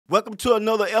Welcome to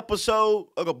another episode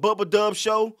of the Bubba Dub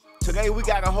Show. Today we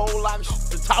got a whole lot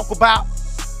to talk about.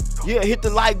 Yeah, hit the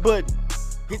like button.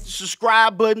 Hit the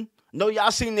subscribe button. Know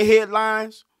y'all seen the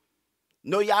headlines.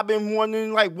 Know y'all been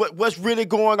wondering like what's really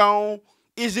going on.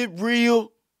 Is it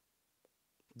real?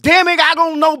 Damn it, I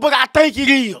don't know, but I think it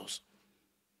is.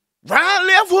 Ryan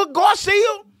left with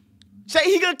Garcia. Say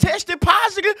he got tested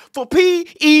positive for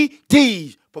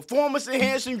PEDs, performance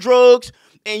enhancing drugs.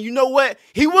 And you know what?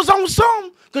 He was on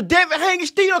something because Devin Haney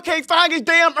still can't find his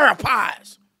damn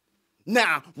AirPods.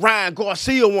 Now, Ryan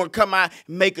Garcia want to come out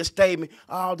and make a statement.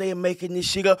 Oh, they're making this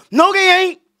shit up. No, they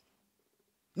ain't.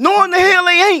 No, in the hell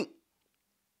they ain't.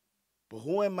 But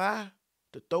who am I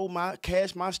to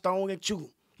cast my stone at you?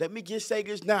 Let me just say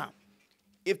this now.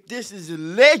 If this is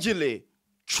allegedly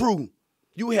true,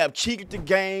 you have cheated the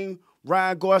game,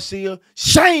 Ryan Garcia.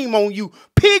 Shame on you.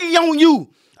 Pity on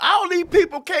you. All these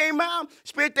people came out,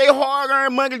 spent their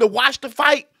hard-earned money to watch the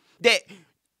fight.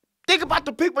 Think about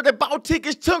the people that bought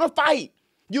tickets to the fight.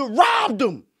 You robbed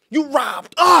them. You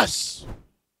robbed us.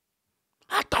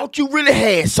 I thought you really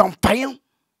had some, fam.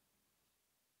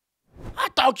 I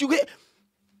thought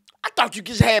you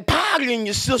just had powder in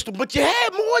your system, but you had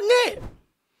more than that.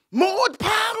 More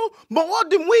powder, more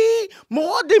than weed,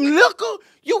 more than liquor.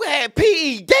 You had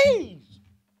PEDs.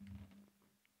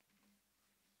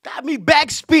 Got me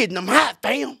back spitting. I'm hot,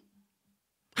 fam.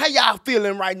 How y'all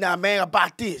feeling right now, man,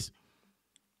 about this?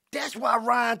 That's why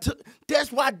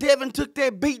Devin took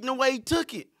that beating the way he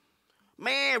took it.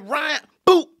 Man, Ryan,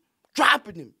 boop,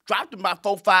 dropping him. Dropped him about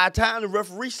 4 or 5 times. The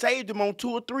referee saved him on 2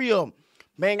 or 3 of them.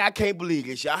 Man, I can't believe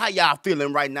this, y'all. How y'all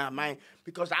feeling right now, man?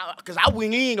 Because I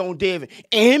went in on Devin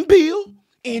and Bill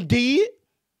and did.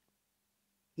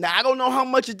 Now, I don't know how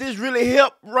much of this really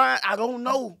helped Ryan. I don't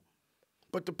know.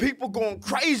 But the people going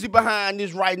crazy behind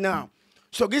this right now.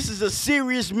 So this is a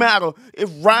serious matter. If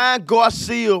Ryan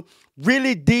Garcia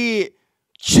really did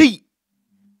cheat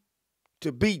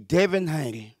to beat Devin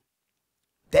Haney,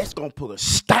 that's going to put a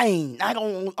stain not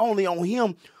only on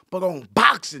him, but on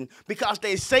boxing. Because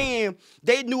they're saying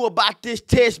they knew about this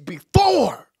test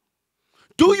before.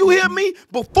 Do you hear me?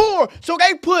 Before. So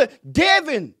they put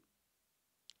Devin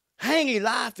Haney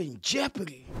life in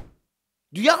jeopardy.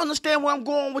 Do y'all understand where I'm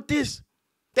going with this?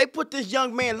 They put this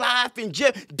young man life in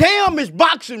jeopardy. Damn his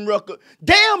boxing record.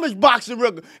 Damn his boxing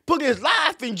record. Put his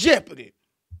life in jeopardy.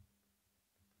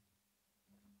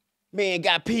 Man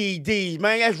got PEDs,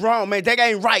 man. That's wrong, man. That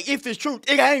ain't right. If it's true,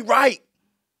 it ain't right.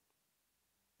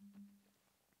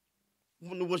 I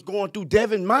wonder what's going through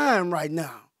Devin's mind right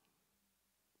now.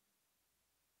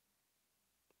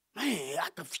 Man, I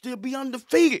could still be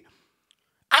undefeated.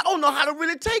 I don't know how to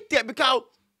really take that because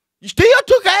you still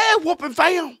took an ass whooping,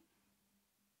 fam.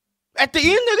 At the end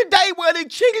of the day, whether they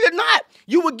cheated or not,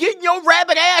 you were getting your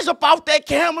rabbit ass up off that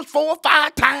canvas 4 or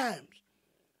 5 times.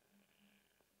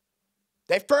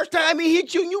 That first time he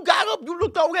hit you and you got up, you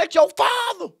looked over at your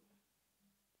father.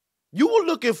 You were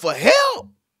looking for help,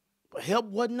 but help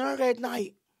wasn't there that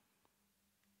night.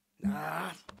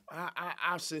 Nah,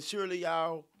 I sincerely,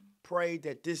 y'all, pray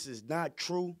that this is not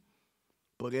true.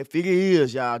 But if it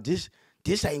is, y'all, this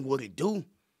ain't what it do.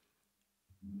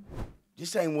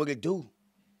 This ain't what it do.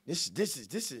 This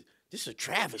is a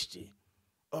travesty.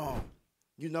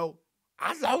 You know,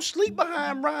 I lost sleep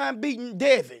behind Ryan beating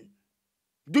Devin.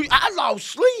 I lost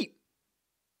sleep.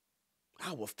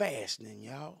 I was fasting,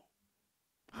 y'all.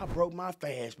 I broke my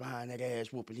fast behind that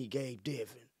ass whooping he gave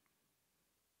Devin.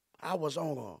 I was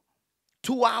on a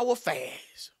 2-hour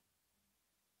fast.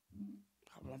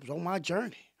 I was on my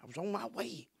journey. I was on my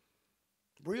way.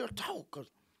 Real talk, because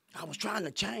I was trying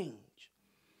to change.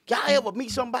 Y'all ever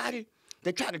meet somebody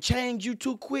that try to change you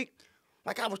too quick?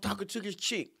 Like I was talking to this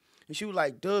chick, and she was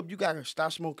like, Dub, you got to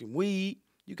stop smoking weed.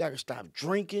 You got to stop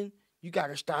drinking. You got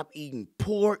to stop eating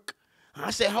pork. And I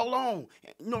said, hold on.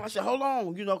 Hold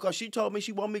on, because she told me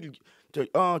she wanted me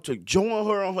to join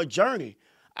her on her journey.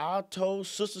 I told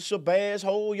Sister Shabazz,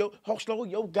 slow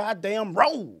your goddamn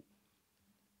roll.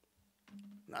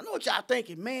 I know what y'all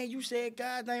thinking. Man, you said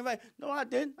goddamn right. No, I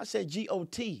didn't. I said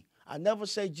G-O-T. I never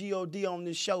say G-O-D on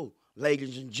this show,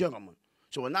 ladies and gentlemen.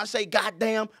 So when I say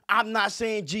goddamn, I'm not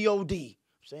saying G-O-D.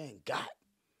 I'm saying God.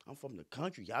 I'm from the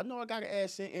country. Y'all know I got an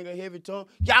accent and a heavy tongue.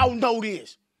 Y'all know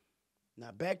this.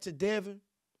 Now back to Devin.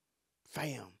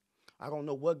 Fam, I don't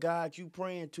know what God you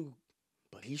praying to,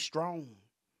 but he's strong.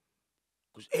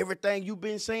 Because everything you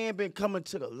been saying been coming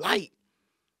to the light.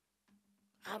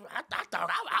 I thought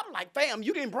I was like, fam,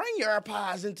 you didn't bring your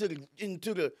AirPods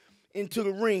into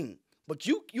the ring. But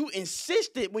you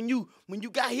insisted when you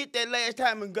got hit that last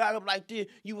time and got up like this,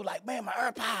 you were like, man, my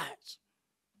AirPods.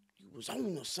 You was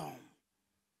on or something.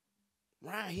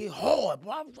 Ryan hit hard,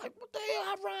 boy. I was like, what the hell?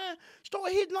 How Ryan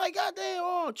started hitting like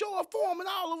goddamn George Foreman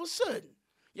all of a sudden?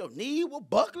 Your knee was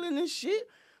buckling and shit.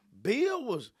 Bill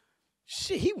was,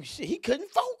 he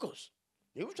couldn't focus.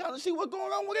 He was trying to see what's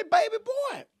going on with that baby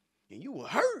boy. And you were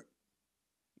hurt.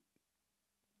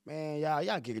 Man,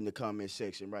 y'all get in the comment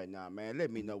section right now, man.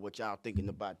 Let me know what y'all thinking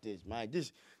about this, man.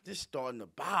 This starting to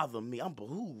bother me. I'm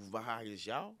behooved behind this,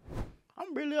 y'all.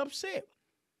 I'm really upset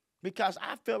because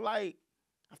I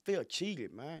felt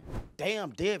cheated, man. Damn,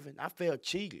 Devin, I felt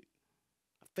cheated.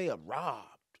 I felt robbed.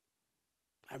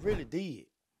 I really did.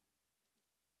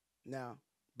 Now,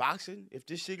 boxing, if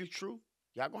this shit is true,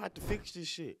 y'all gonna have to fix this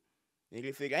shit. And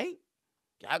if it ain't,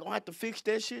 y'all gonna have to fix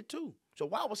that shit too. So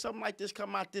why would something like this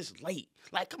come out this late?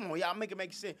 Like, come on, y'all, make it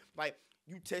make sense. Like,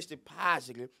 you tested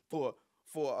positive for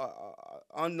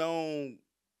unknown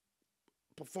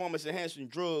performance-enhancing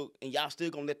drug, and y'all still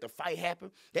gonna let the fight happen?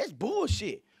 That's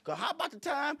bullshit. Because how about the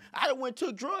time I done went to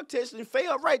a drug test and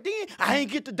failed right then? I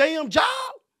ain't get the damn job.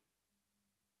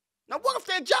 Now, what if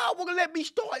that job would have let me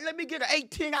start, let me get an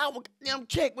 18-hour damn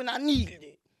check when I needed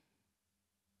it?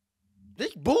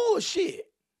 This bullshit.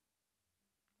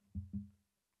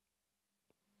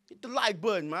 Hit the like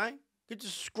button, man. Hit the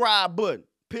subscribe button.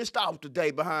 Pissed off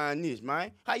today behind this,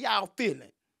 man. How y'all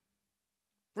feeling?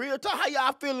 Real talk, how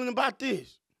y'all feeling about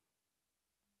this?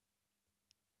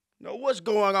 You know, what's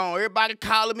going on? Everybody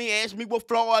calling me, asking me what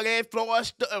Florida at,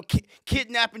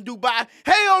 kidnapping Dubai.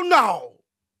 Hell no.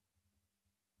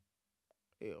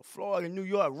 Hell, Florida and New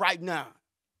York right now.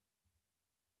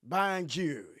 Buying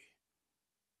jewelry.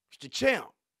 It's the champ.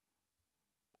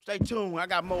 Stay tuned. I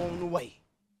got more on the way.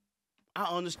 I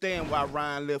understand why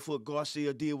Ryan Left Foot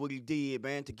Garcia did what he did,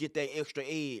 man, to get that extra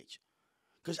edge.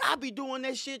 Because I be doing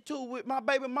that shit, too, with my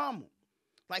baby mama.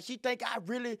 Like, she think I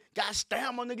really got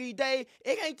stamina these days.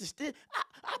 It ain't the still.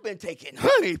 I've been taking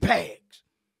honey packs.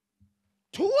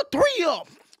 2 or 3 of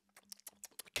them.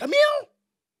 Come here.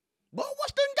 Boy,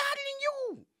 what's done got it in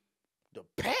you? The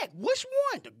pack. Which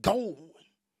one? The gold one.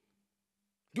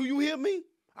 Do you hear me?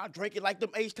 I drink it like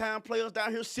them H-Time players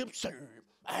down here sip serve.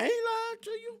 I ain't lying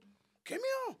to you. Come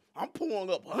here. I'm pulling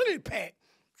up a honey pack.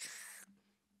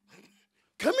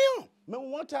 Come here. Remember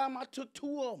one time I took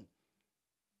 2 of them.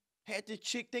 Had this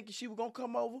chick thinking she was going to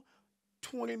come over.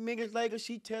 20 minutes later,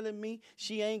 she telling me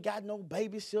she ain't got no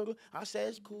babysitter. I said,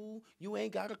 it's cool. You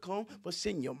ain't got to come, but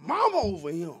send your mama over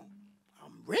here.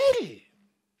 I'm ready.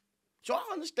 So I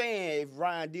understand if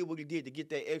Ryan did what he did to get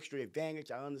that extra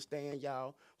advantage. I understand,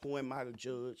 y'all. Who am I to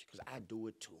judge? Because I do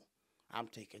it, too. I'm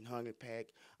taking honey pack.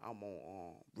 I'm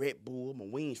on Red Bull. My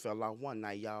wings fell off one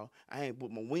night, y'all.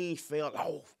 But my wings fell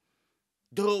off.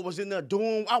 Doug was in there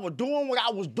I was doing what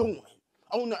I was doing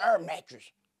on the air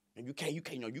mattress. And you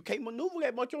can't maneuver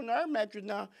that much on the air mattress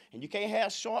now. And you can't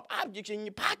have sharp objects in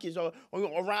your pockets or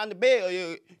around the bed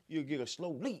or you'll get a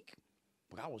slow leak.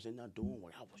 But I was in there doing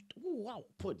what I was doing. I was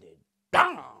putting it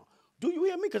down. Do you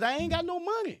hear me? Because I ain't got no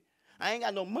money. I ain't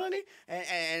got no money.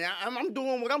 And I'm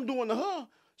doing what I'm doing to her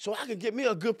so I can get me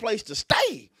a good place to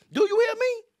stay. Do you hear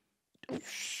me?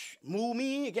 Moved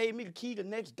me in, gave me the key the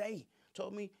next day.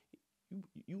 Told me,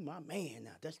 you my man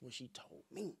now. That's what she told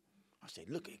me. I said,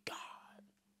 look at God.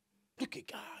 Look at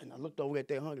God. And I looked over at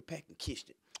that honey pack and kissed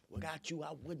it. Without you,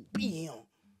 I wouldn't be him.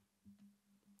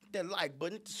 Hit that like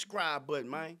button, hit the subscribe button,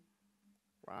 man.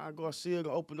 Ryan Garcia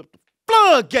gonna open up the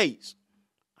floodgates.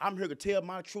 I'm here to tell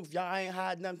my truth. Y'all ain't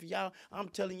hiding nothing for y'all. I'm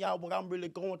telling y'all what I'm really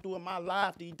going through in my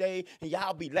life these days, and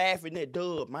y'all be laughing at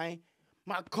Dub, man.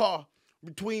 My car,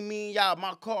 between me and y'all,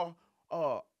 my car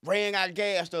ran out of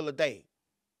gas the other day.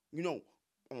 You know,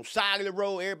 on the side of the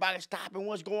road, everybody stopping.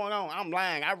 What's going on? I'm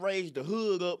lying. I raised the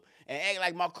hood up and act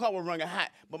like my car was running hot.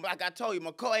 But like I told you,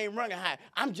 my car ain't running hot.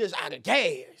 I'm just out of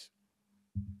gas.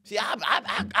 See,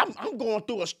 I'm going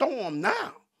through a storm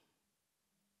now.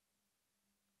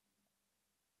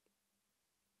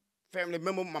 Family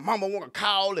member, my mama want to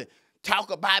call and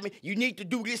talk about me. You need to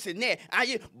do this and that. I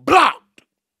get blocked.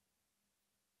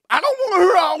 I don't want to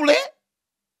hear all that.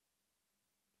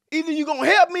 Either you going to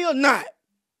help me or not.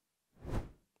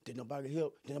 Did nobody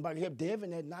help Devin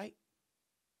that night?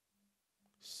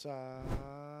 Silent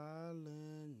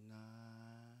night,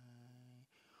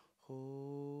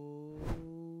 holy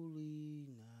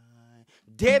night.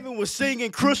 Devin was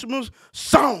singing Christmas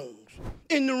songs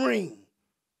in the ring.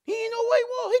 He ain't know where he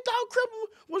was. He thought Christmas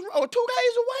was 2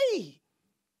 days away.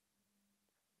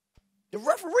 The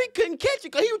referee couldn't catch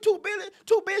it because he was too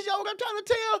busy over there trying to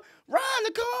tell Ryan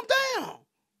to calm down.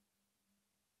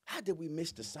 How did we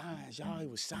miss the signs, y'all? It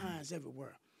was signs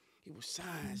everywhere. It was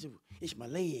signs. It's my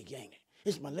leg, ain't it?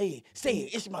 It's my leg. Say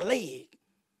it. It's my leg.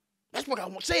 That's what I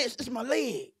want. Say it. It's my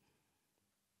leg.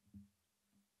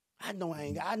 I know I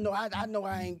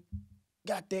ain't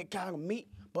got that kind of meat,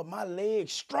 but my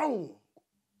legs strong.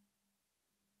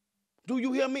 Do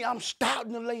you hear me? I'm stout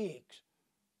in the legs.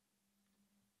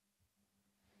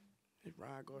 This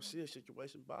Ryan Garcia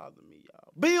situation bothering me,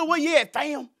 y'all. Bill, where you at,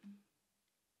 fam?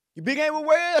 You big ain't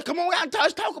where? Come on out and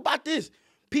let's talk about this.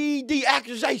 PED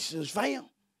accusations, fam.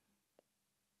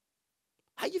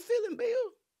 How you feeling, Bill?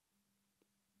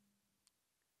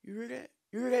 You hear that?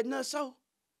 You hear that, nutso?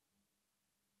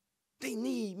 They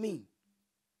need me.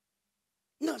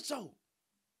 Nutso.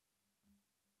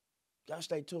 Y'all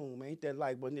stay tuned, man. Hit that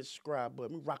like button, hit the subscribe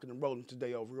button. We rocking and rolling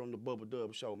today over here on the Bubba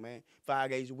Dub Show, man. 5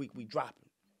 days a week we dropping.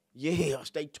 Yeah,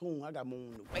 stay tuned. I got more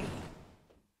on the way.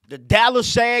 The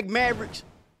Dallas Mavericks,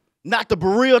 not the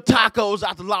burrito tacos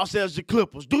out the Los Angeles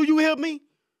Clippers. Do you hear me?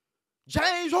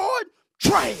 James Harden,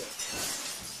 trash.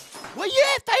 Where you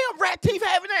at, fam? Rat teeth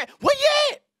having that. Where you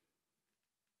at?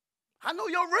 I know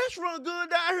your restaurant good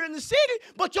down here in the city,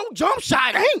 but your jump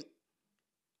shot ain't.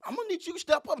 I'm going to need you to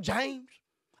step up, James.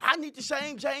 I need the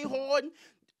same James Harden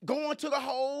going to the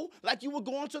hole like you were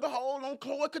going to the hole on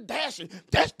Khloe Kardashian.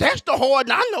 That's the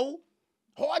Harden I know.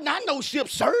 Harden I know sip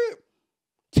syrup,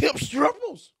 tip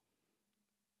strippers,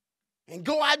 and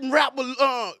go out and rap with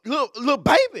little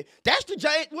baby. That's the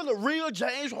James, with a real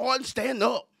James Harden stand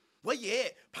up. Where you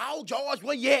at? Paul George,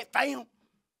 where you at, fam?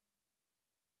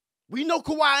 We know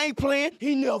Kawhi ain't playing.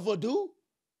 He never do.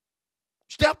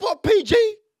 Step up, PG.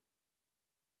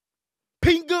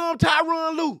 Pink Gum,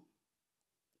 Tyronn Lue.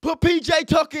 Put PJ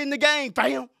Tucker in the game,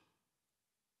 fam.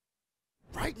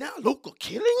 Right now, Luka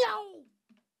killing y'all.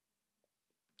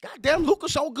 Goddamn, Luka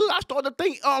so good, I started to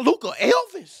think Luka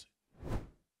Elvis.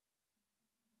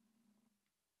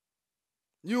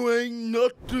 You ain't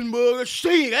nothing but a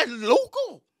shit. That's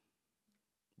Luka.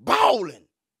 Balling.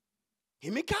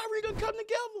 Him and Kyrie done come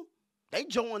together. They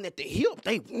joined at the hip.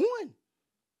 They won.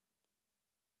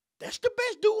 That's the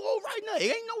best duo right now. It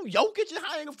ain't no Jokic and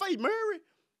high in the face Murray.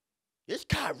 It's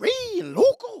Kyrie and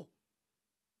Luka.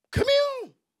 Come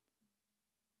here.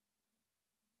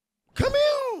 Come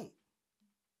here.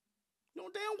 You know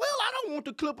damn well I don't want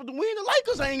the Clippers to win. The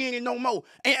Lakers ain't in it no more.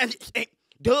 And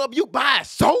Dub, you buy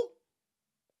so?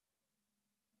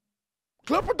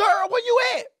 Clipper Durr, where you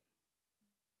at?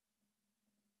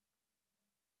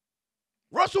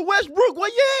 Russell Westbrook, where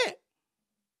you at?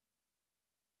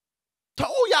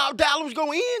 Told y'all Dallas was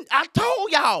going to end. I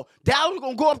told y'all Dallas was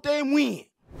going to go up there and win.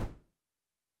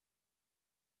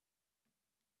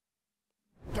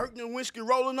 Dirk and whiskey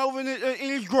rolling over in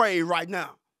his grave right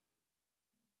now.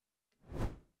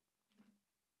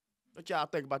 What y'all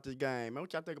think about this game, man?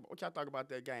 What y'all think about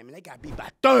that game? Man, they got beat by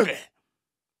 30.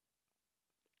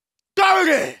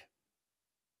 30!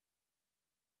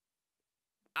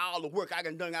 All the work I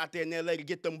done out there in L.A. to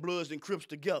get them Bloods and Crips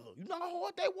together. You know how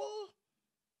hard that was?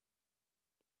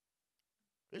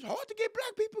 It's hard to get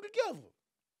black people together.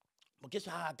 But guess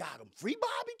how I got them? Free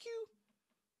barbecue.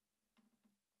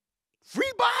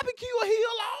 Free barbecue will heal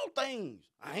all things.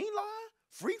 I ain't lying.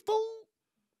 Free food.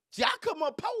 See, I come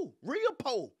up poor, real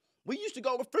poor. We used to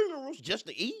go to funerals just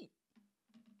to eat.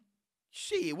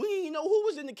 Shit, we didn't know who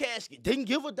was in the casket. Didn't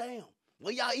give a damn.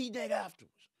 Well, y'all eat that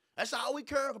afterwards. That's all we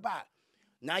cared about.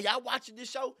 Now, y'all watching this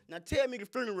show, now tell me the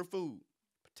funeral food.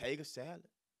 Potato salad,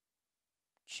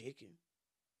 chicken,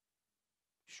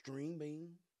 string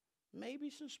beans, maybe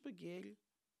some spaghetti,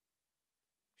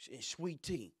 and sweet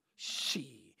tea.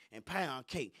 Shit, and pound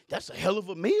cake. That's a hell of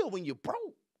a meal when you're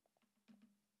broke.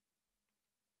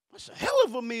 That's a hell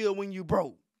of a meal when you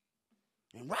broke.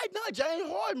 And right now, James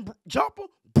Harden jumper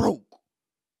broke.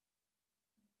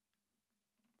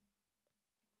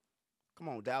 Come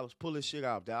on, Dallas, pull this shit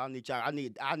out, Dallas. I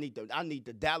need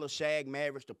the Dallas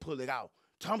Mavericks to pull it out.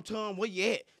 Tum, where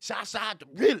you at? Southside the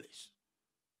realest.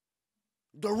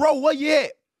 The Row, where you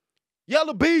at?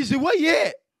 Yellow Beezy, where you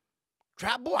at?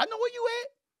 Trap Boy, I know where you at.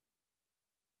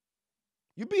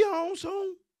 You be home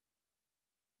soon.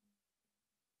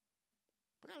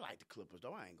 But I like the Clippers,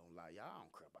 though. I ain't gonna lie, y'all. I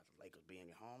don't care about the Lakers being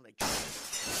at home.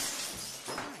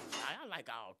 I like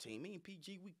our team. Me and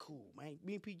PG, we cool, man.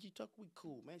 Me and PG Tucker, we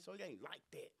cool, man. So it ain't like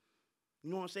that. You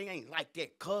know what I'm saying? It ain't like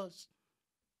that, cuz.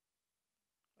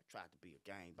 I tried to be a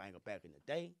gang banger back in the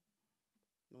day.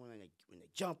 You know, when they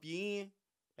jump you in,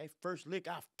 that first lick,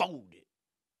 I folded.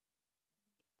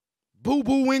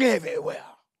 Boo-booing everywhere.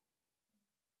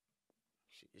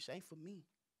 Shit, this ain't for me.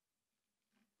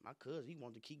 My cousin, he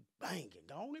wanted to keep banging.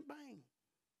 Go on and bang.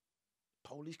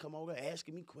 Police come over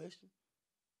asking me questions.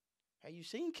 Have you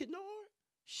seen Kennard?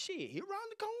 Shit, he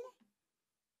around the corner.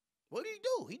 What did he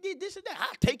do? He did this and that.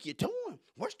 I'll take you to him.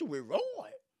 What's the reward?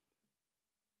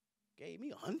 Gave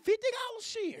me $150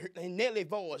 shit. And Nelly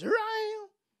voice, here I am.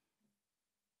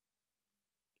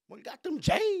 We got them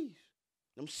J's.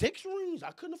 Them 6 rings.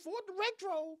 I couldn't afford the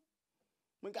retro.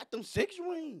 We got them 6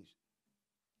 rings.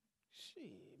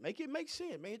 Shit, make it make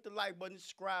sense, man. Hit the like button,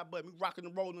 subscribe button. We rocking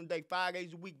and rolling today, 5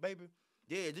 days a week, baby.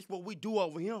 Yeah, this is what we do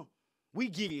over here. We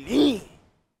get it in.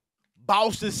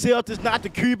 Boston Celtics, not the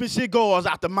Cuban cigars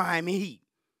out the Miami Heat.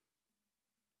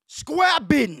 Square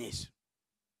business.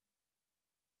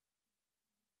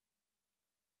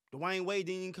 Dwayne Wade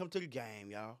didn't even come to the game,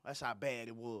 y'all. That's how bad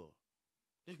it was.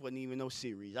 This wasn't even no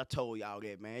series. I told y'all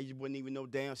that, man. It just wasn't even no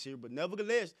damn series. But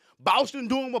nevertheless, Boston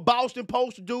doing what Boston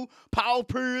supposed to do. Paul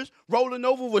Pierce rolling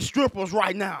over with strippers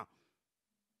right now.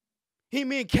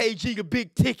 Him and KG, the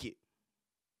big ticket.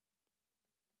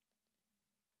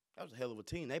 That was a hell of a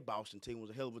team. That Boston team was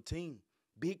a hell of a team.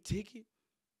 Big ticket,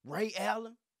 Ray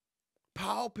Allen,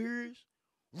 Paul Pierce,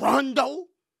 Rondo.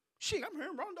 Shit, I'm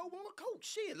hearing Rondo want a coach.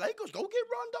 Shit, Lakers, go get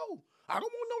Rondo. I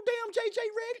don't want no damn JJ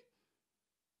Redick.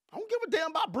 I don't give a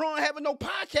damn about Bron having no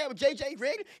podcast with JJ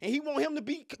Redick, and he want him to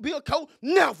be a coach.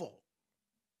 Never.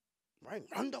 Bring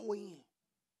Rondo in.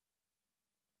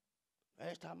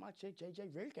 Last time I checked,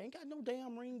 JJ Redick ain't got no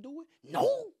damn ring, do it?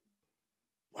 No.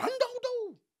 Rondo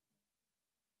do.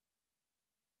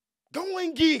 Go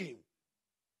and get him.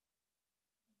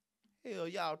 Hell,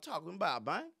 y'all talking about,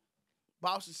 man?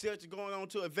 Boston Celtics going on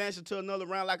to advance into another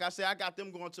round. Like I said, I got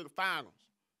them going to the finals.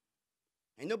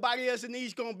 Ain't nobody else in the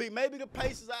East going to be. Maybe the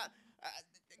Pacers,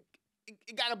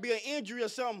 it got to be an injury or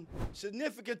something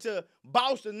significant to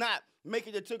Boston not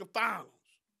making it to the finals.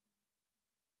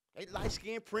 They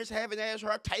light-skinned Prince having ass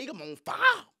her Tatum on fire.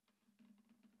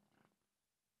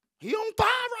 He on fire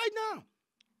right now.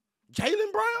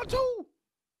 Jaylen Brown, too.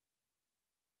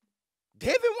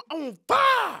 Devin on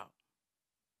fire.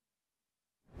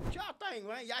 What y'all think,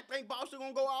 man? Y'all think Boston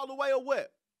gonna go all the way or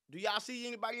what? Do y'all see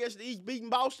anybody else in the East beating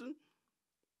Boston?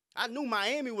 I knew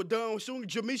Miami was done as soon as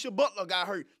Jamisha Butler got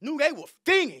hurt. Knew they were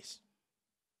finished.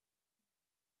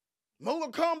 Mola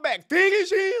come back,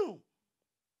 finish him.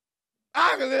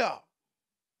 Out of there.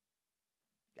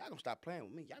 Y'all gonna stop playing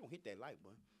with me. Y'all gonna hit that like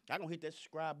button. Y'all gonna hit that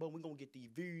subscribe button. We gonna get these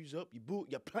views up.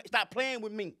 Stop playing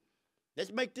with me.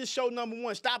 Let's make this show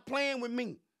 #1. Stop playing with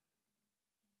me.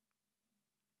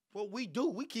 What we do,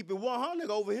 we keep it 100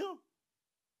 over here.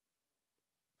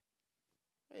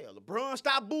 Hell, LeBron,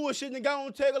 stop bullshitting and go on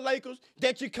and tell the Lakers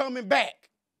that you're coming back.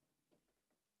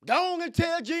 Go on and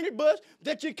tell Jeannie Buss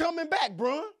that you're coming back,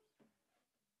 bro.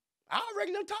 I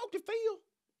already done talked to Phil.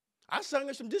 I sung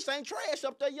him some This Ain't Trash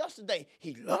up there yesterday.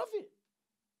 He loved it.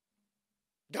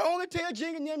 Go on and tell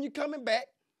Jeannie and them you're coming back.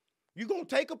 You're going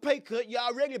to take a pay cut. You're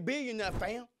already a billionaire,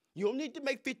 fam. You don't need to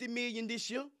make $50 million this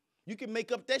year. You can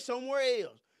make up that somewhere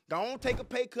else. Go on, take a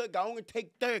pay cut. Go on and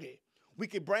take 30. We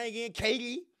can bring in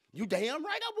KD. You damn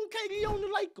right I want KD on the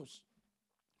Lakers.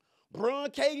 Bron,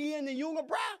 KD, and the Younger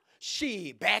Brow.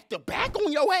 Shit, back to back on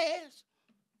your ass.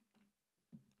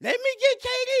 Let me get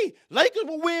KD. Lakers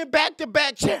will win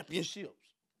back-to-back championships.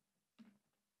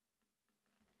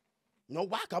 No,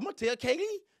 why? I'm going to tell KD,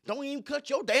 don't even cut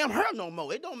your damn hair no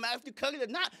more. It don't matter if you cut it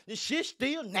or not. The shit's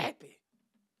still nappy.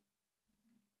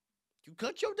 You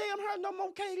cut your damn hair no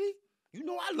more, KD. You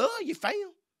know I love you, fam.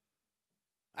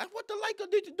 That's what the Lakers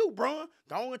need to do, bro.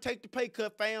 Go on and take the pay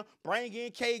cut, fam. Bring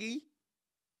in KD.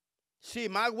 Shit,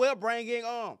 might well bring in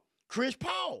Chris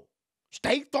Paul.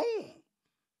 State Farm.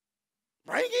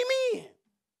 Bring him in.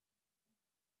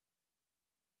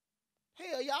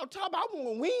 Hell, y'all talk about I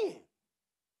want to win.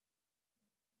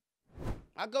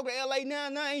 I go to L.A. now,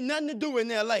 ain't nothing to do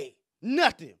in L.A.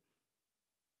 Nothing.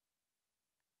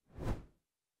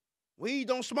 We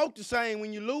don't smoke the same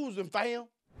when you losing, fam.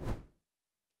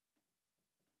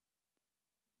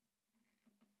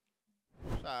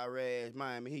 Sorry ass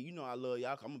Miami Heat. You know I love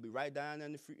y'all. I'm going to be right down there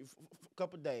in a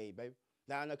couple days, baby.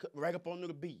 Down there, right up on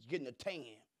the beach, getting a tan.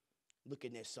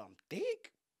 Looking at something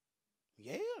thick.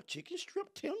 Yeah, chicken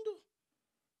strip tender.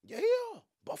 Yeah,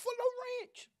 Buffalo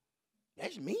Ranch.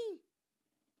 That's me.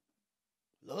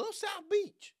 Love South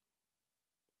Beach.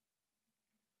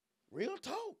 Real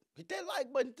talk. Hit that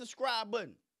like button, subscribe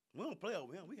button. We don't play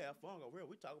over here. We have fun over here.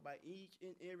 We talk about each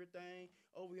and everything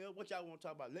over here. What y'all want to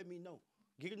talk about? Let me know.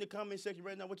 Get in the comment section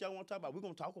right now what y'all want to talk about. We're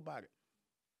going to talk about it.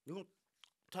 We're going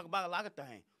to talk about a lot of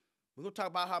things. We're going to talk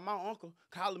about how my uncle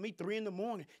calling me 3 in the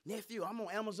morning. Nephew, I'm on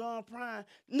Amazon Prime.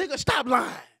 Nigga, stop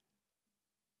lying.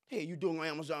 Hey, you doing on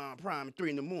Amazon Prime at 3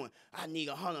 in the morning? I need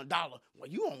 $100. Well,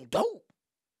 you on dope.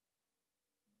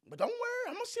 But don't worry,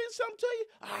 I'm going to send something to you.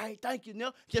 All right, thank you,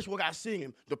 Nell. Guess what I seen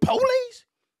him? The police?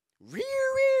 Rear.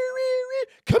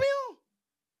 Come here.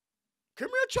 Come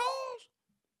here, Charles.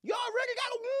 You already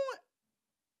got a warrant.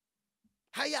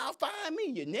 How y'all find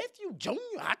me? Your nephew, Junior?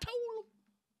 I told him.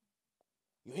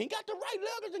 You ain't got the right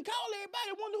letters and call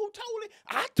everybody wonder who told it.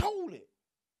 I told it.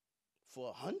 For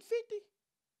 150,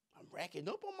 I'm racking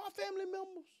up on my family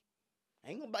members.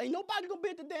 Ain't nobody gonna be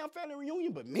at the damn family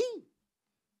reunion but me.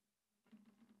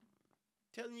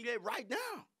 Telling you that right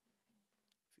now.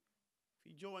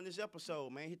 If you join this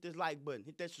episode, man, hit this like button,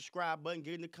 hit that subscribe button,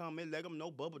 get in the comment, let them know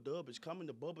Bubba Dub is coming.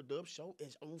 The Bubba Dub Show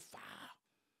is on fire.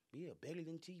 Yeah, better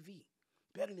than TV.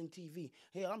 Better than TV.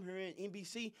 Hell, I'm here in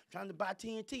NBC trying to buy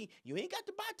TNT. You ain't got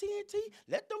to buy TNT.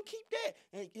 Let them keep that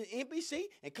and NBC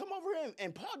and come over here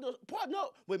and partner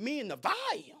up with me in the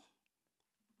volume.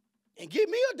 And give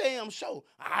me a damn show.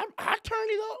 I turn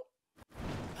it up.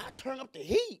 I turn up the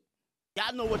heat.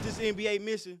 Y'all know what this NBA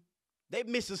missing? They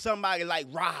missing somebody like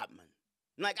Rodman.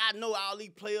 Like, I know all these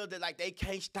players that, like, they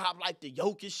can't stop like the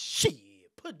Jokic. Shit,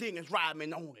 put Dennis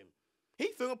Rodman on him.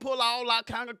 He finna pull all our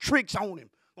kind of tricks on him.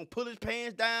 Gonna pull his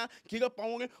pants down, get up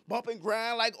on him, bump and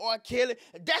grind like R. Kelly.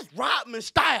 That's Rodman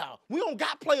style. We don't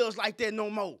got players like that no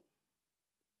more.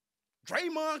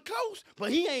 Draymond close, but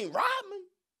he ain't Rodman.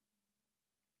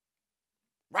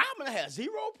 Rodman has 0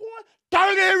 points,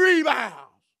 30 rebounds.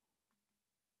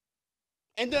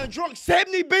 And then drunk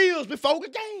 70 bills before the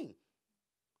game.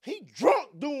 He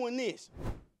drunk doing this.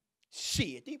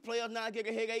 Shit, these players now get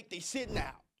a headache, they sitting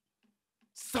out.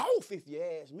 Soft, if you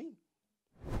ask me.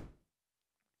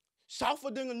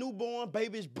 Softer than a newborn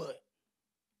baby's butt.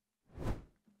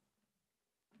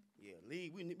 Yeah,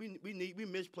 league, we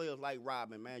miss players like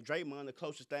Rodman, man. Draymond, the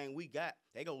closest thing we got.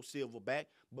 They go silverback,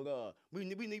 but we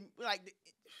need like.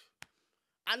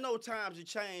 I know times have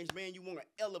changed, man. You want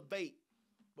to elevate,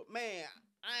 but man,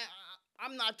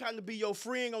 I'm not trying to be your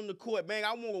friend on the court, man.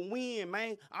 I want to win,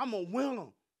 man. I'm a winner.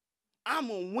 I'm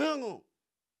a winner.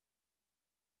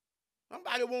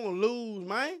 Nobody want to lose,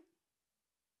 man.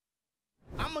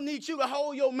 I'm going to need you to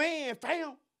hold your man,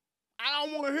 fam. I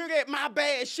don't want to hear that my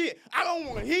bad shit. I don't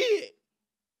want to hear it.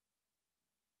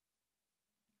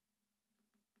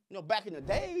 You know, back in the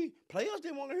day, players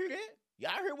didn't want to hear that.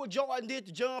 Y'all heard what Jordan did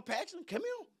to John Paxson? Come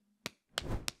here.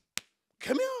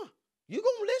 Come here. You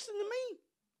going to listen to me.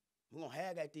 We're going to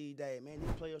have that these days, man.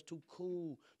 These players too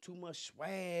cool, too much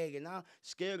swag, and I'm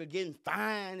scared of getting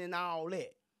fined and all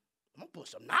that. I'm going to put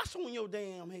some knots on your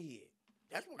damn head.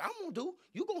 That's what I'm going to do.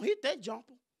 You going to hit that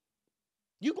jumper.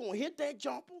 You going to hit that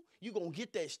jumper. You going to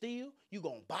get that steal. You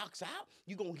going to box out.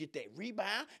 You going to get that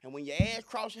rebound. And when your ass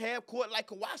cross half court like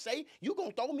Kawhi say, you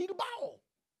going to throw me the ball.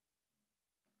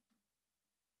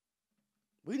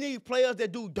 We need players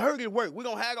that do dirty work. We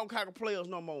don't have them kind of players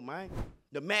no more, man.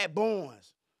 The Matt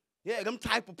Barnes. Yeah, them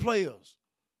type of players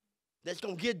that's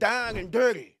going to get down and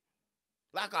dirty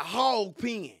like a hog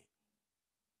pen.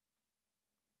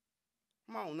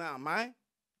 Come on now, man.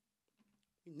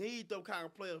 We need those kind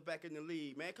of players back in the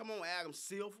league, man. Come on, Adam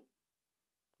Silver.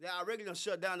 They already done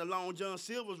shut down the Long John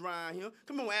Silvers around here.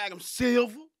 Come on, Adam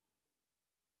Silver.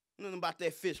 Nothing about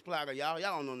that fish platter, y'all.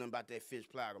 Y'all don't know nothing about that fish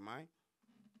platter, man.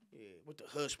 Yeah, with the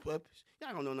hush puppies.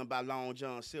 Y'all don't know nothing about Long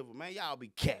John Silver, man. Y'all be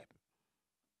capping.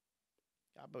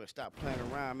 Y'all better stop playing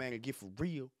around, man, and get for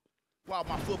real. Where all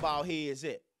my football heads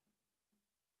at?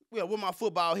 Well, where my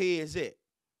football heads at?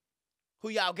 Who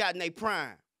y'all got in their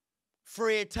prime?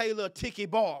 Fred Taylor, Tiki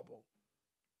Barber.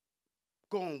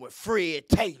 Going with Fred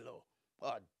Taylor,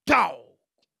 a dog,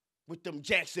 with them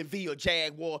Jacksonville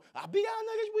Jaguars. I'll be down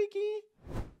there this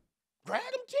weekend. Grab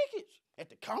them tickets at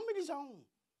the Comedy Zone.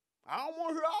 I don't want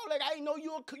to hear all that. I didn't know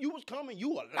you was coming.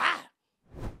 You a lie.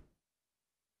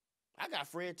 I got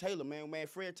Fred Taylor, man.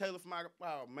 Fred Taylor from my,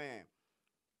 oh, man.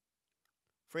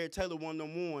 Fred Taylor one of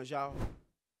them ones, y'all.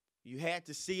 You had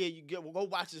to see it. Go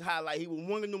watch his highlight. He was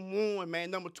one of them ones,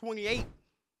 man, number 28.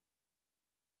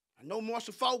 I know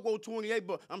Marshall Falk go 28,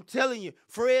 but I'm telling you,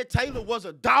 Fred Taylor was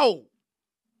a dog.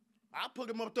 I put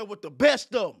him up there with the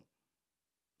best of them.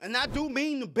 And I do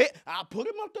mean the best. I put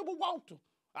him up there with Walter.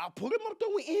 I put him up there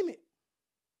with Emmett.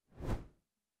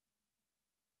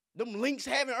 Them Lynx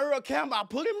having Earl Campbell, I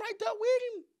put him right there with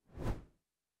him.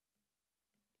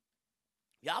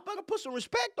 Y'all better put some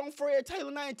respect on Fred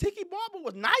Taylor now. Tiki Barber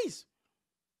was nice.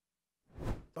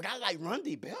 But I like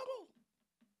Rundy better.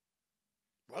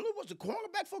 Rundy was the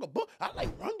cornerback for the book. I like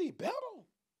Rundy better.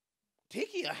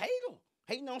 Tiki a hater.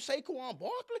 Hating on Saquon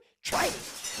Barkley. Trade.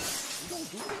 You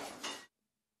don't do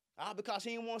that. Because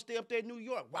he didn't want to stay up there in New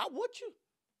York. Why would you?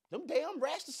 Them damn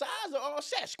rats the size of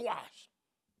Sasquatch.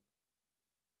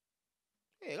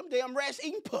 Yeah, them damn rats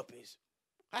eating puppies.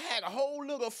 I had a whole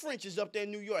litter of Frenchies up there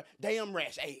in New York. Damn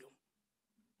rats ate them.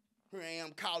 Here I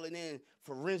am calling in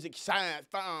forensic science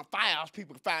files.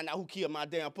 People can find out who killed my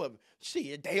damn puppy.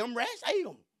 Shit, damn rats ate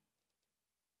them.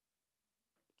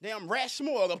 Damn rat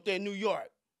small up there in New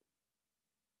York.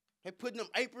 They putting them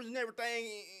aprons and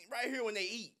everything right here when they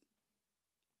eat.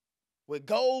 With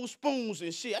gold spoons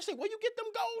and shit. I said, where you get them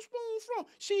gold spoons from?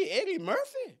 Shit, Eddie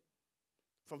Murphy.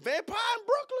 From Vampire in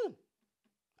Brooklyn.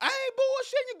 I ain't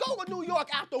bullshitting. You go to New York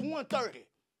after 1:30.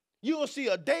 You'll see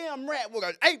a damn rat with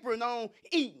an apron on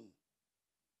eating.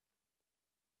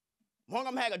 One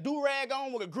of them had a do-rag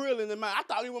on with a grill in the mouth. I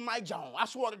thought he was Mike Jones. I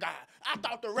swear to God. I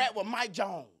thought the rat was Mike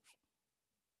Jones.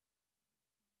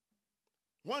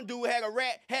 One dude had a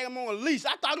rat, had him on a leash.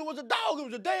 I thought it was a dog. It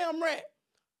was a damn rat.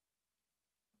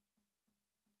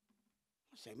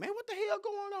 I said, man, what the hell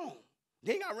going on?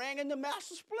 Then I ran into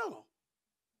Master Splinter.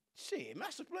 Shit,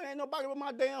 Master Splinter ain't nobody but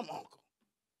my damn uncle.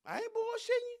 I ain't bullshitting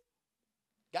you.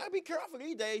 Gotta be careful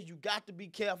these days. You got to be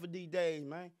careful these days,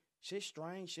 man. Shit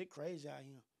strange, shit crazy out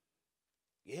here.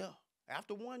 Yeah.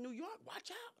 After one New York,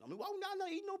 watch out. I mean, walking down there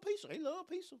eating no pizza. They love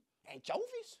pizza.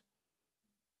 Anchovies.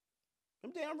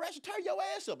 Them damn rats will tear your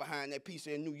ass up behind that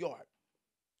pizza in New York.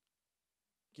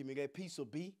 Give me that pizza,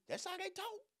 B. That's how they talk.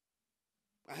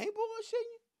 I ain't bullshitting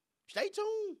you. Stay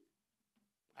tuned.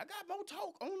 I got more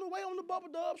talk on the way on the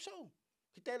Bubba Dub Show.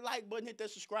 Hit that like button, hit that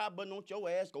subscribe button. Don't your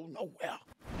ass go nowhere.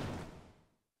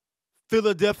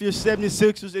 Philadelphia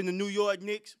 76ers and the New York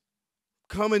Knicks.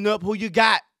 Coming up, who you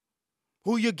got?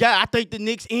 Who you got? I think the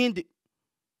Knicks ended.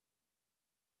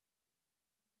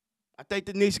 I think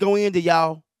the Knicks gonna end it,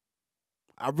 y'all.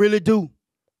 I really do.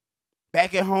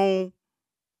 Back at home.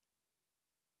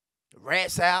 The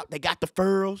rats out. They got the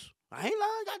furs. I ain't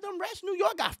lying. Got them rats in New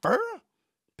York. Got fur.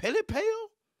 Pellet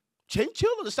Pale.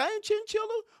 Chinchilla. The same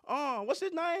Chinchilla. What's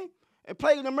his name? And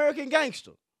played an American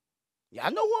Gangster.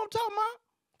 Y'all know who I'm talking about?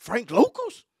 Frank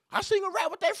Lucas. I seen a rat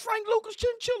with that Frank Lucas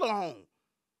Chinchilla on.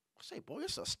 I say, boy,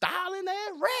 it's a styling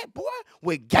ass rat, boy,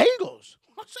 with gators.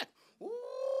 I say, ooh.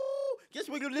 Guess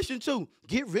what you listen to?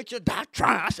 Get Rich or Die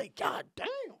Trying. I say, God damn.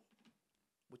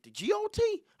 With the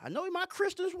G-O-T. I know my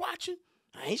Christians watching.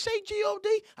 I ain't say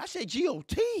G-O-D. I said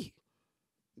G-O-T.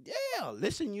 Yeah,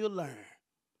 listen, you'll learn.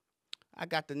 I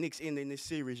got the Knicks ending this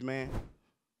series, man.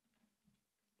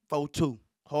 4-2.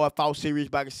 Hard-fought series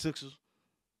by the Sixers,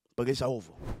 but it's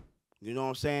over. You know what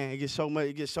I'm saying? It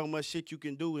gets so much shit you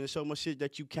can do and so much shit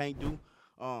that you can't do.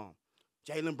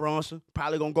 Jalen Brunson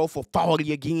probably going to go for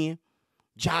 40 again.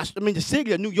 The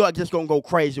city of New York just going to go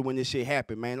crazy when this shit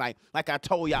happen, man. Like I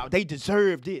told y'all, they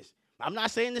deserve this. I'm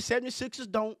not saying the 76ers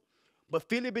don't, but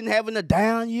Philly been having a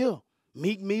down year.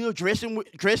 Meek Mill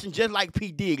dressing just like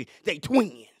P. Diddy. They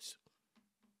twins.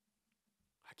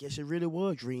 I guess it really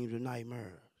was dreams and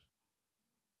nightmares.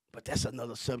 But that's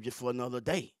another subject for another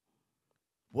day.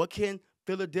 What can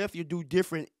Philadelphia do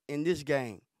different in this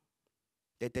game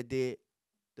that they did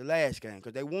the last game?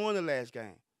 Because they won the last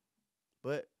game.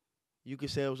 But you could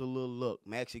say it was a little luck.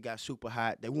 Maxey got super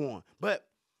hot. They won. But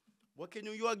what can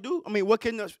New York do? I mean, what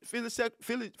can the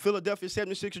Philadelphia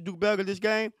 76ers do better this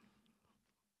game?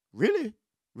 Really,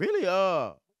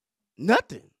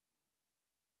 nothing.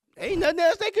 Ain't nothing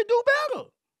else they can do better.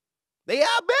 They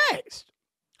are best.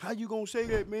 How you gonna say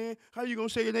that, man? How you gonna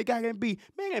say that they got Embiid?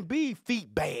 Man, Embiid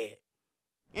feet bad.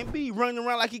 Embiid running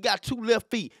around like he got two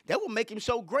left feet. That would make him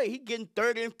so great. He getting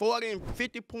 30 and 40 and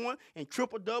 50 points and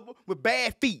triple-double with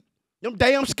bad feet. Them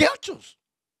damn Skechers.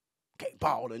 Can't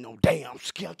ball in no damn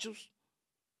Skechers.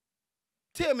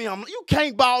 Tell me, you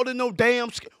can't ball in no damn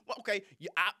Skechers. Well, okay,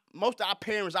 most of our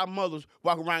parents, our mothers,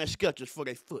 walk around in Skechers for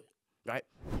their foot, right?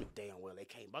 You know damn well they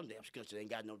can't ball. Them damn Skechers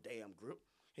ain't got no damn grip.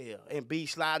 Hell, and be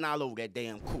sliding all over that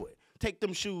damn court. Take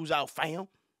them shoes out, fam.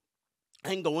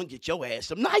 And go and get your ass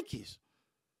some Nikes.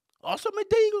 Or some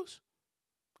Adidas.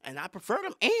 And I prefer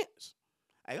them ants.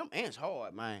 Hey, them ants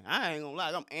hard, man. I ain't gonna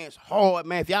lie, them ants hard,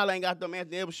 man. If y'all ain't got them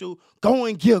Anthony Edwards shoes, go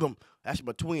and get them. That's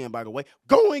my twin, by the way.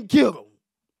 Go and get them.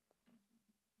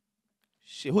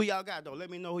 Shit, who y'all got, though? Let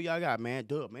me know who y'all got, man.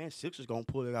 Duh, man, Sixers gonna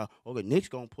pull it out, or the Knicks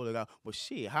gonna pull it out. But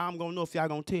shit, how I'm gonna know if y'all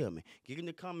gonna tell me? Get in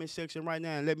the comment section right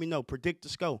now and let me know. Predict the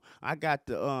score. I got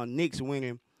the Knicks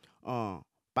winning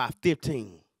by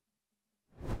 15.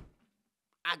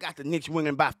 I got the Knicks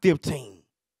winning by 15.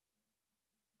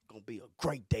 Gonna be a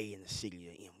great day in the city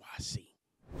of NYC.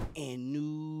 In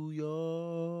New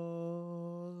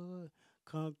York,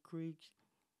 concrete.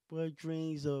 What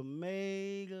dreams are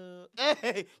made of.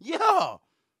 Hey, yeah.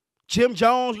 Jim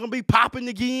Jones gonna be popping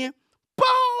again.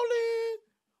 Ballin'.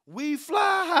 We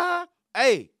fly high.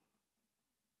 Hey.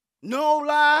 No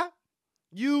lie.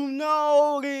 You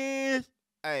know this.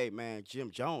 Hey, man,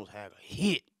 Jim Jones had a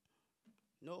hit.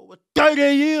 No,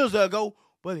 30 years ago,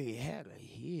 but he had a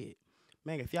hit.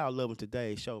 Man, if y'all loving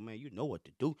today's show, man, you know what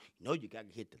to do. You know you got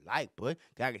to hit the like button,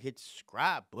 got to hit the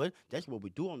subscribe button. That's what we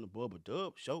do on the Bubba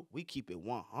Dub Show. We keep it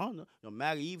 100. No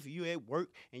matter if you at work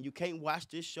and you can't watch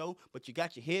this show, but you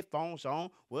got your headphones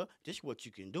on, well, this is what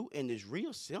you can do, and it's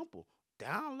real simple.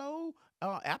 Download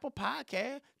Apple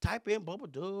Podcast, type in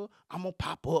Bubba Dub, I'm going to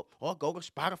pop up. Or go to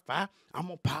Spotify, I'm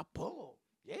going to pop up.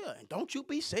 Yeah, and don't you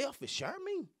be selfish. Share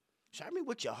me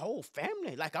with your whole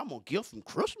family like I'm a gift from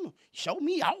Christmas. Show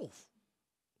me off.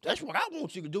 That's what I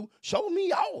want you to do. Show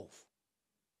me off.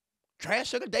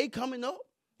 Trash of the day coming up.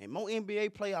 And more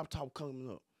NBA playoff talk coming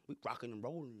up. We rocking and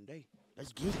rolling today.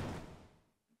 Let's get it.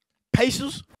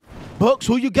 Pacers, Bucks,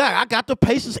 who you got? I got the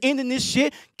Pacers ending this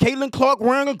shit. Caitlin Clark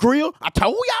wearing a grill. I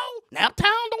told y'all,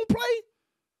 Naptown don't play.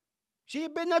 She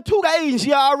had been there 2 days.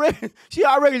 She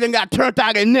already done got turned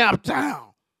out in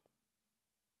Naptown.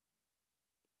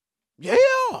 Yeah.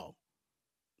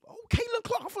 Caitlin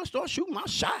Clark, I'm finna start shooting my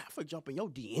shot for jumping your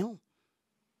DM.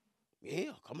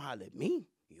 Yeah, come holler at me.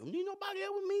 You don't need nobody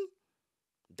else with me.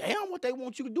 Damn what they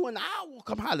want you to do in the hour.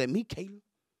 Come holler at me, Caitlin.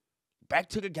 Back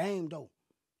to the game, though.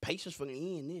 Pacers for the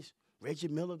end this. Reggie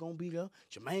Miller gonna be there.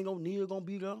 Jermaine O'Neal gonna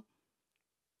be there.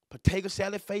 Potato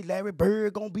Salad Face Larry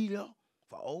Bird gonna be there.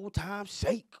 For old time's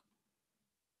sake.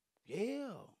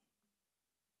 Yeah.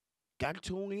 Got to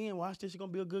tune in. Watch this. It's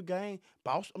gonna be a good game.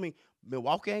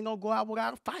 Milwaukee ain't gonna go out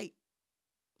without a fight.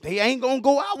 They ain't gonna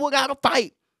go out without a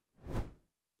fight.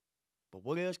 But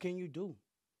what else can you do?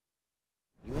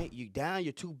 You down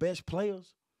your 2 best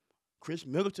players. Chris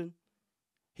Middleton,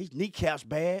 his kneecaps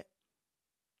bad.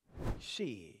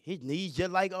 Shit, his knees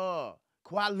just like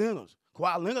Kawhi Leonard's.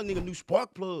 Kawhi Leonard need a new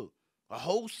spark plug, a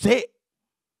whole set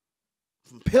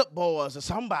from Pip Boys or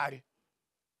somebody.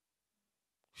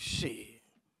 Shit.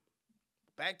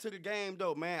 Back to the game,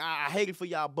 though, man. I hate it for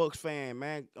y'all Bucks fan,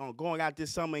 man. Going out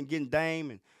this summer and getting Dame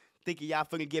and thinking y'all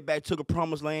finna get back to the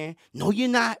promised land. No, you're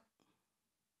not.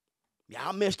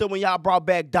 Y'all messed up when y'all brought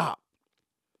back Doc.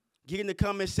 Get in the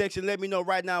comment section. Let me know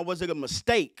right now, was it a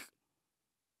mistake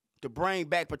to bring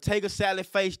back potato salad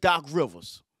face Doc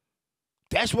Rivers?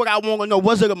 That's what I want to know.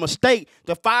 Was it a mistake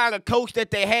to fire the coach that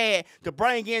they had to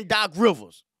bring in Doc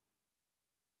Rivers?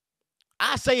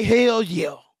 I say hell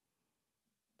yeah.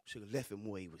 Should have left him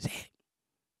where he was at.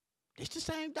 It's the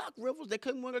same Doc Rivers that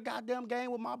couldn't win a goddamn game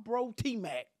with my bro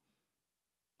T-Mac.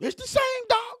 It's the same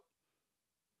Doc.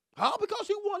 All because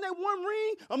he won that 1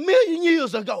 ring a million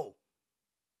years ago.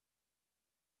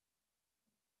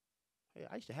 Hey,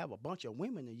 I used to have a bunch of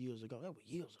women years ago. That was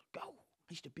years ago.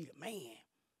 I used to be the man.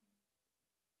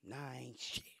 Now I ain't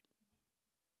shit.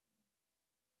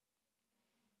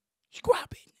 Squad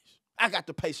business. I got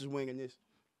the Pacers winning this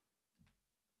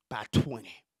by 20.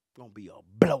 Gonna be a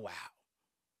blowout.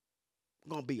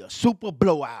 Gonna be a super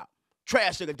blowout.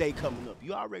 Trash of the day coming up.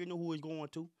 You already know who it's going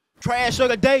to. Trash of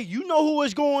the day, you know who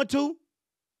it's going to.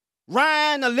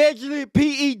 Ryan, allegedly,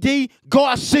 PED,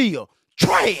 Garcia.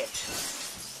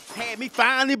 Trash. Had me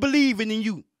finally believing in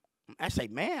you. I say,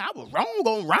 man, I was wrong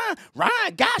on Ryan.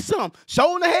 Ryan got some.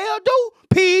 So in the hell do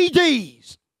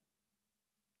PEDs.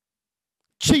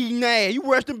 Cheating ass. You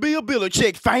worse than Bill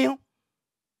Belichick, fam.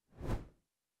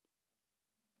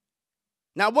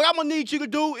 Now, what I'm going to need you to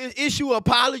do is issue an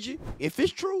apology, if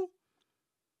it's true,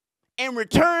 and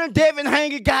return Devin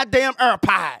Haney goddamn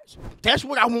AirPods. That's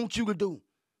what I want you to do.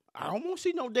 I don't want to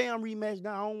see no damn rematch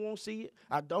now. I don't want to see it.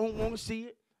 I don't want to see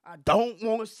it. I don't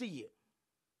want to see it.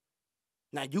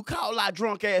 Now, you call out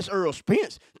drunk-ass Earl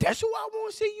Spence. That's who I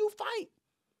want to see you fight.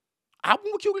 I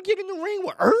want you to get in the ring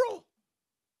with Earl.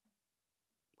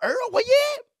 Earl, where you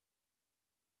at?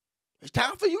 It's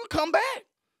time for you to come back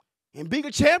and be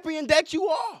the champion that you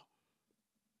are.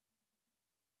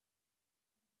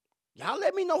 Y'all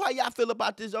let me know how y'all feel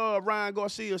about this Ryan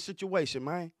Garcia situation,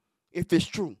 man, if it's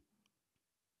true.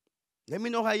 Let me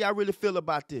know how y'all really feel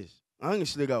about this.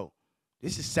 Honestly, though,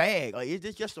 this is sad. Is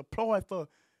this just a ploy for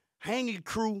Haney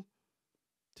crew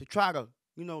to try to,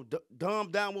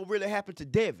 dumb down what really happened to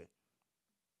Devin?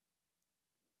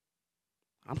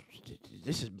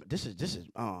 This is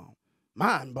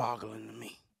mind-boggling to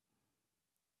me.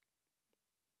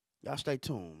 Y'all stay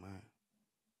tuned, man.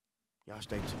 Y'all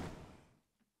stay tuned.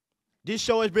 This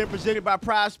show has been presented by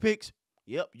Prize Picks.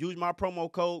 Yep, use my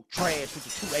promo code TRASH with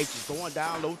the 2 H's. Go and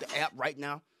download the app right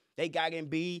now. They got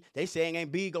Embiid. They saying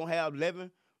Embiid gonna have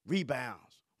 11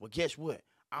 rebounds. Well, guess what?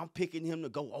 I'm picking him to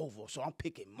go over, so I'm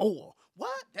picking more.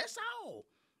 What? That's all.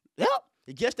 Yep.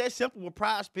 It's just that simple with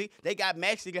Prize Pick. They got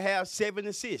Maxey to have 7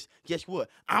 assists. Guess what?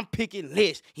 I'm picking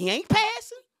less. He ain't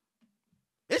passing.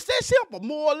 It's that simple,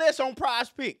 more or less on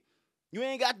Prize Pick. You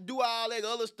ain't got to do all that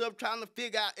other stuff trying to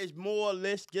figure out. It's more or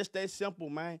less just that simple,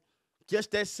 man.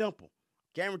 Just that simple.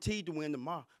 Guaranteed to win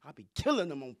tomorrow. I'll be killing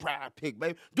them on Pride Pick,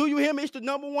 baby. Do you hear me? It's the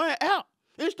 #1 app.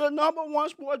 It's the #1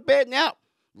 sports betting app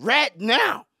right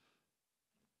now.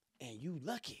 And you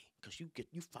lucky, because you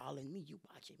following me, you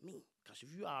watching me. Because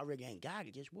if you already ain't got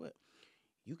it, guess what?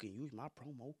 You can use my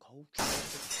promo code.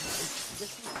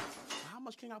 How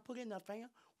much can I put in there, fam?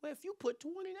 Well, if you put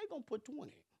 20, they gonna put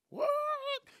 20. What?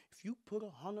 If you put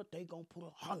 100, they gonna put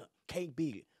 100. Can't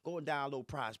beat it. Go and download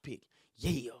Prize Pick.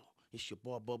 Yeah. It's your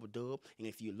boy Bubba Dub. And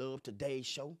if you love today's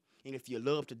show, you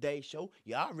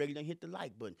already done hit the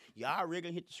like button. You already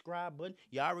done hit the subscribe button.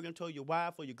 You already done told your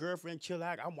wife or your girlfriend, chill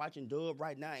out. I'm watching Dub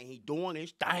right now, and he doing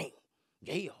his thing.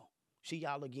 Yeah. See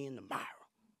y'all again tomorrow.